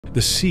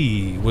The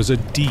sea was a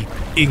deep,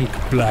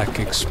 ink-black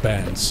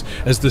expanse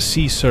as the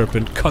Sea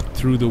Serpent cut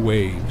through the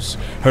waves,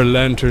 her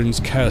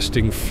lanterns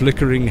casting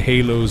flickering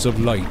halos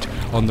of light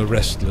on the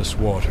restless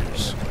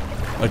waters.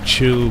 A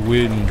chill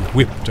wind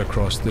whipped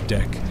across the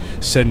deck,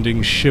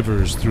 sending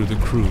shivers through the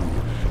crew,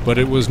 but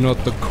it was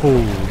not the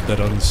cold that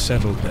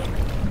unsettled them.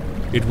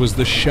 It was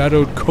the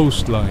shadowed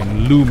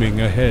coastline looming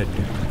ahead,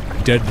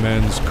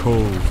 Deadman's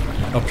Cove,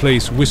 a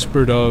place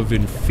whispered of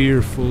in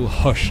fearful,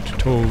 hushed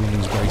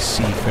tones by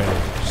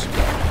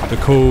seafarers. The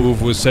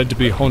Cove was said to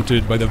be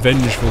haunted by the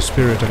vengeful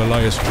spirit of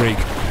Elias Drake,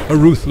 a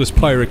ruthless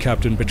pirate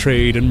captain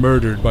betrayed and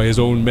murdered by his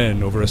own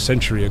men over a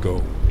century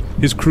ago.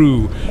 His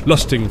crew,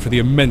 lusting for the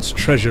immense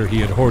treasure he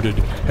had hoarded,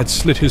 had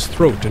slit his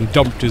throat and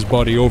dumped his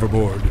body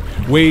overboard,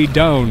 weighed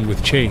down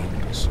with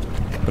chains.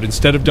 But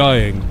instead of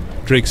dying,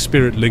 Drake's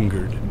spirit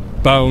lingered,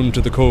 bound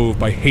to the Cove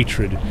by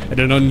hatred and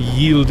an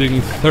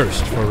unyielding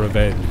thirst for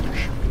revenge.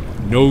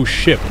 No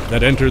ship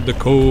that entered the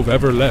Cove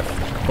ever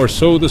left, or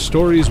so the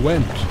stories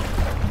went.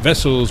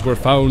 Vessels were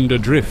found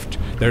adrift,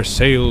 their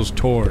sails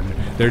torn,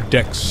 their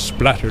decks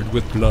splattered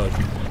with blood,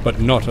 but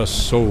not a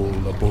soul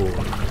aboard.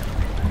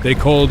 They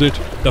called it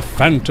the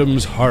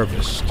Phantom's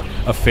Harvest,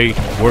 a fate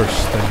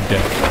worse than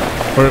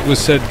death, for it was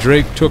said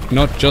Drake took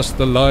not just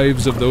the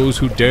lives of those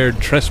who dared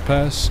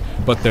trespass,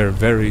 but their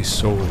very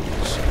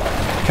souls.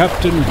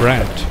 Captain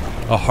Brandt,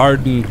 a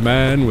hardened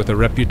man with a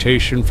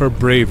reputation for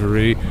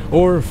bravery,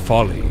 or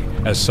folly,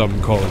 as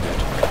some called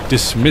it,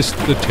 dismissed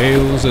the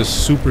tales as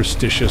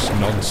superstitious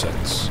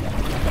nonsense.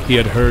 He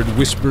had heard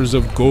whispers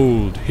of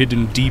gold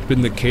hidden deep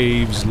in the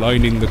caves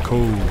lining the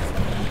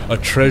Cove, a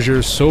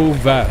treasure so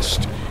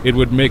vast it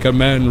would make a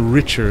man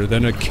richer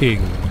than a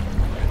king.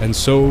 And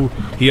so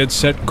he had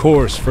set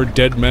course for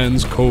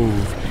Deadman's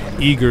Cove,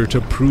 eager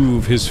to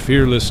prove his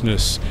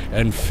fearlessness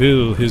and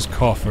fill his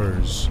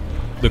coffers.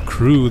 The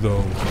crew,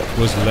 though,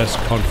 was less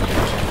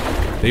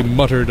confident. They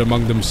muttered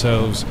among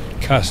themselves,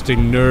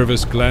 casting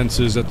nervous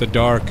glances at the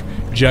dark,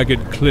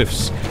 jagged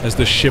cliffs as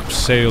the ship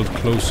sailed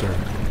closer.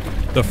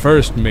 The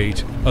first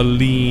mate, a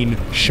lean,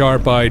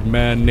 sharp-eyed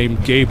man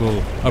named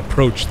Gable,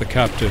 approached the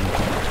captain.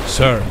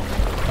 "Sir,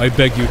 I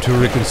beg you to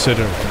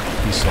reconsider,"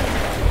 he said,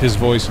 his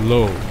voice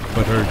low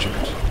but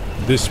urgent.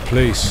 "This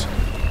place,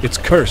 it's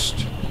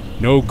cursed.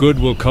 No good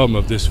will come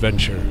of this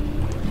venture."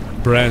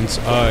 Brandt's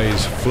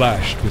eyes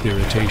flashed with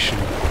irritation.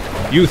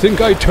 "You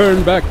think I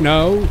turn back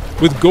now,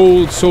 with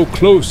gold so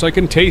close I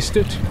can taste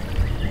it?"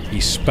 He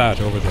spat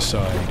over the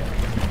side.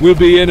 "We'll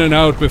be in and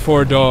out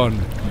before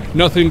dawn.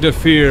 Nothing to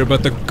fear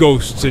but the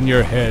ghosts in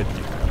your head."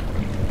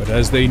 But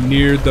as they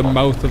neared the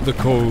mouth of the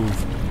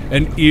Cove,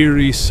 an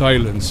eerie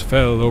silence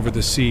fell over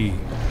the sea.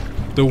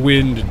 The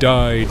wind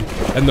died,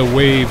 and the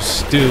waves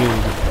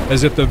stilled,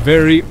 as if the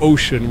very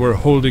ocean were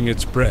holding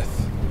its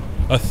breath.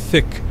 A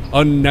thick,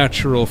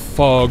 unnatural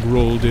fog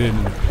rolled in,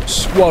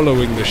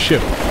 swallowing the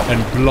ship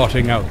and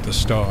blotting out the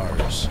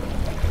stars.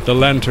 The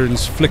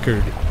lanterns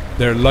flickered,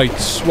 their light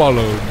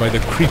swallowed by the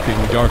creeping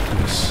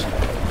darkness.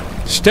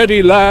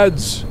 "Steady,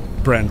 lads!"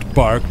 Brandt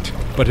barked,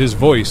 but his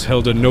voice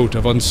held a note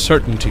of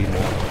uncertainty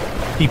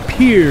now. He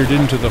peered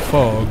into the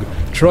fog,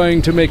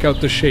 trying to make out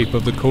the shape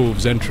of the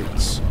Cove's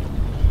entrance.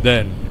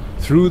 Then,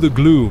 through the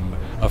gloom,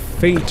 a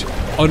faint,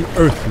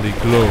 unearthly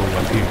glow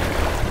appeared.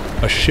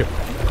 A ship,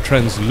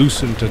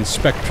 translucent and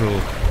spectral,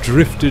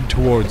 drifted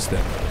towards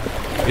them.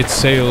 Its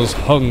sails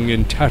hung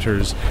in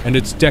tatters, and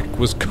its deck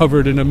was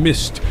covered in a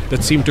mist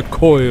that seemed to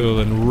coil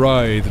and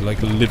writhe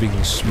like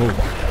living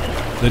smoke.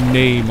 The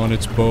name on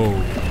its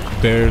bow,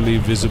 barely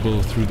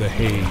visible through the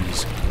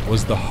haze,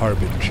 was the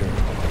Harbinger,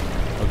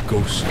 a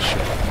ghost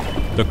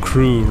ship. The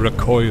crew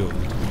recoiled,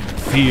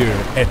 fear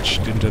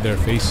etched into their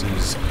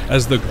faces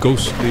as the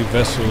ghostly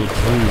vessel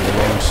drew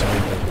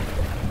alongside them.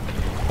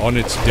 On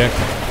its deck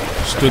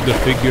stood the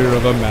figure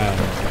of a man,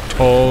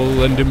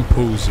 tall and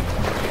imposing,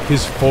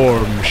 his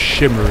form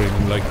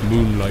shimmering like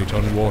moonlight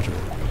on water.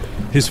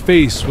 His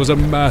face was a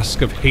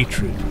mask of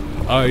hatred,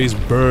 eyes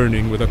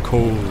burning with a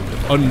cold,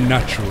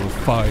 unnatural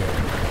fire.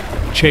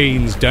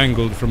 Chains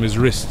dangled from his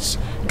wrists,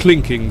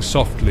 clinking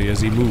softly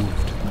as he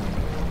moved.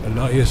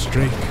 "Elias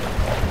Drake,"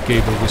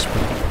 Gable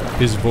whispered,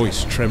 his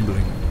voice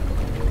trembling.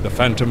 The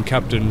Phantom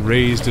Captain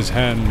raised his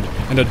hand,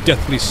 and a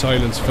deathly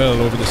silence fell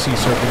over the Sea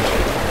Serpent.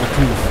 The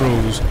crew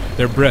froze,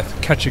 their breath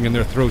catching in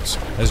their throats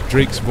as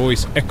Drake's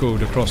voice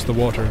echoed across the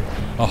water,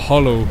 a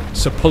hollow,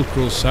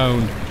 sepulchral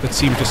sound that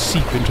seemed to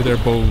seep into their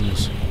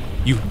bones.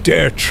 "You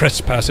dare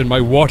trespass in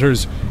my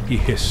waters!" he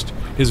hissed,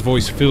 his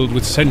voice filled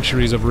with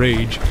centuries of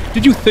rage.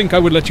 "Did you think I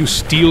would let you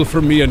steal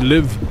from me and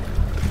live?"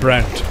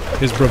 Brandt,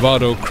 his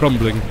bravado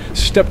crumbling,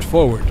 stepped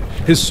forward,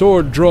 his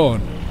sword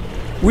drawn.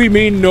 "We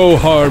mean no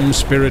harm,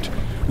 Spirit.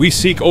 We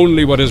seek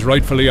only what is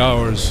rightfully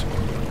ours."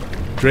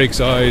 Drake's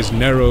eyes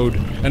narrowed,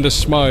 and a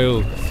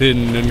smile,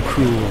 thin and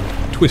cruel,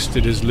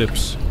 twisted his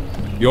lips.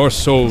 "Your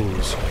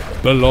souls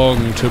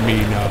belong to me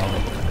now."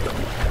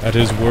 At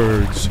his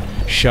words,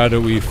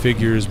 shadowy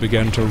figures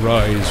began to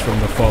rise from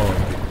the fog.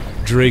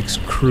 Drake's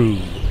crew,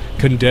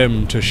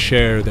 condemned to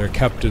share their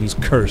captain's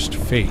cursed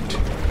fate.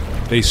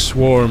 They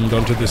swarmed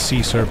onto the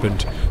Sea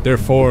Serpent, their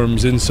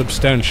forms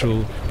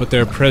insubstantial, but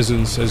their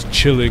presence as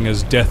chilling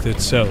as death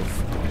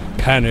itself.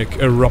 Panic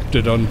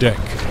erupted on deck.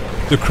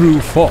 The crew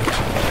fought,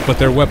 but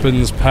their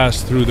weapons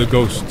passed through the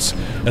ghosts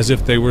as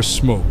if they were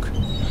smoke.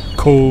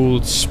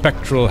 Cold,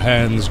 spectral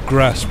hands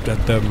grasped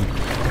at them,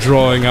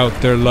 drawing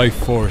out their life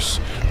force,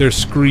 their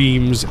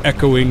screams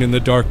echoing in the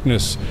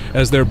darkness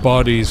as their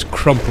bodies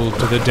crumpled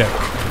to the deck,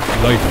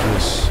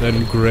 lifeless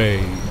and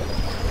gray.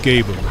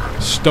 Gable,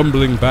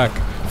 stumbling back,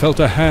 felt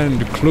a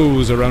hand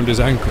close around his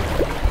ankle.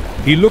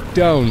 He looked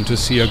down to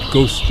see a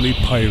ghostly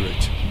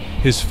pirate,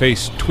 his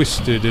face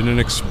twisted in an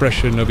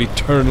expression of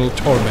eternal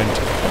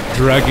torment,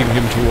 dragging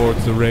him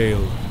towards the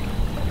rail.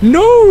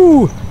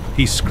 "No!"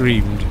 he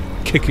screamed,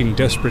 kicking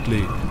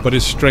desperately, but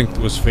his strength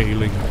was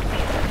failing.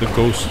 The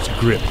ghost's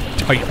grip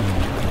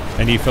tightened,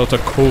 and he felt a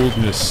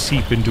coldness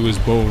seep into his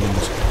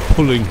bones,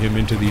 pulling him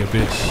into the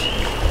abyss.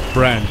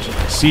 Brandt,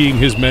 seeing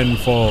his men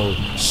fall,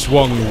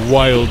 swung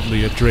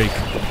wildly at Drake,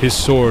 his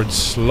sword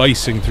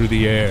slicing through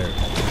the air.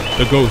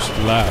 The ghost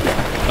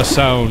laughed, a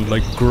sound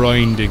like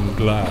grinding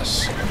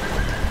glass.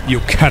 "You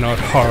cannot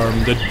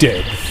harm the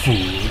dead, fool,"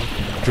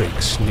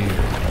 Drake sneered.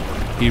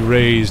 He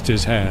raised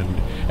his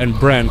hand, and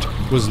Brandt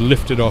was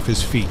lifted off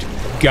his feet,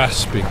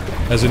 gasping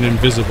as an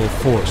invisible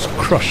force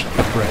crushed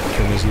the breath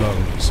from his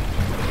lungs.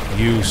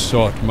 "You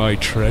sought my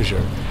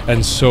treasure,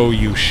 and so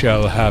you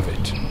shall have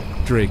it,"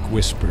 Drake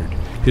whispered,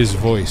 his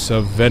voice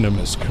a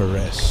venomous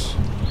caress.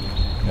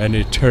 "An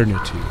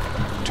eternity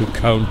to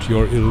count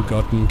your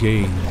ill-gotten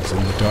gains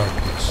in the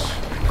darkness."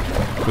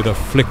 With a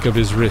flick of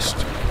his wrist,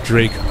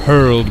 Drake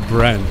hurled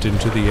Brandt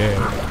into the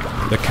air.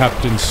 The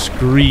captain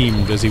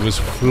screamed as he was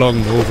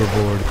flung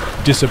overboard,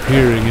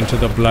 disappearing into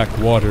the black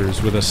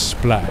waters with a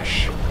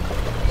splash.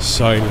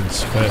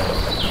 Silence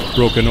fell,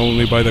 broken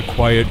only by the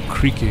quiet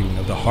creaking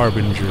of the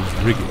Harbinger's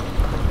rigging.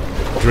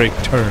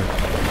 Drake turned,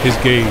 his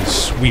gaze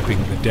sweeping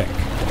the deck.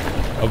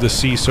 Of the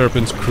Sea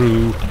Serpent's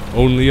crew,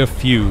 only a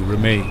few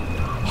remained,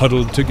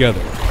 huddled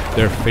together,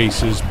 their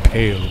faces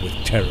pale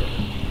with terror.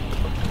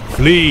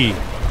 "Flee!"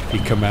 he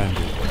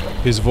commanded,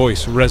 his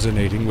voice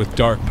resonating with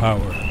dark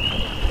power.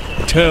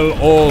 "Tell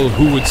all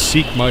who would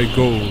seek my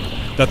gold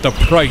that the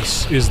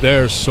price is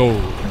their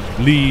soul.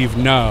 Leave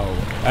now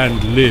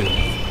and live,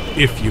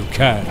 if you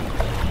can."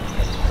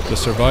 The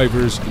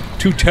survivors,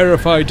 too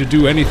terrified to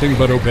do anything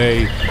but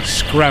obey,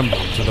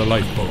 scrambled to the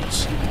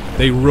lifeboats.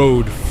 They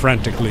rowed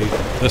frantically,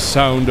 the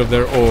sound of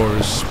their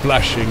oars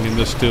splashing in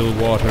the still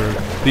water,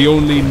 the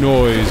only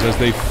noise as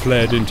they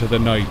fled into the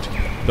night,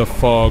 the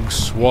fog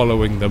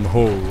swallowing them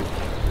whole.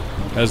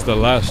 As the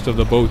last of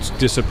the boats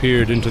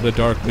disappeared into the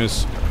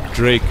darkness,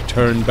 Drake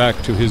turned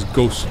back to his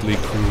ghostly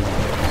crew.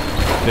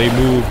 They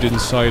moved in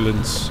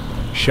silence,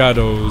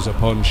 shadows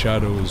upon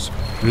shadows,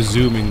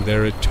 resuming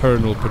their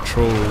eternal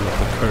patrol of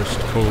the cursed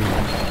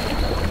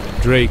cove.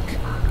 Drake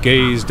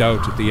gazed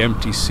out at the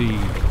empty sea,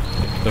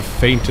 the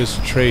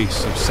faintest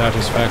trace of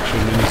satisfaction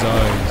in his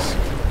eyes.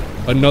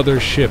 Another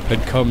ship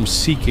had come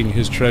seeking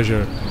his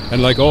treasure,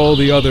 and like all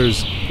the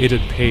others, it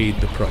had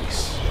paid the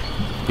price.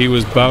 He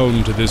was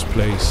bound to this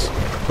place,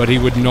 but he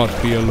would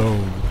not be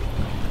alone.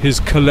 His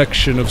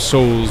collection of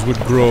souls would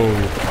grow,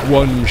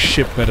 one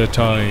ship at a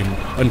time,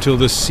 until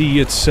the sea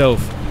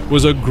itself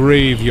was a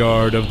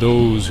graveyard of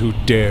those who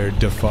dared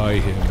defy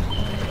him.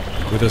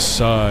 With a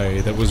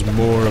sigh that was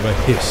more of a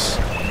hiss,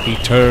 he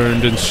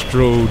turned and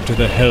strode to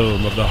the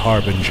helm of the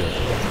Harbinger,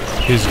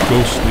 his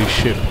ghostly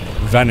ship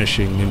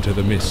vanishing into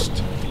the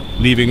mist,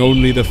 leaving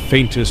only the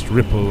faintest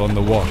ripple on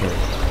the water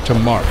to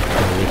mark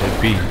where it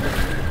had been.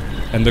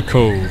 And the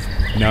cove,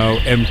 now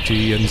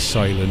empty and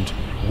silent,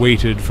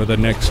 waited for the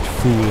next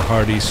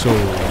foolhardy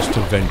souls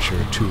to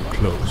venture too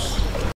close.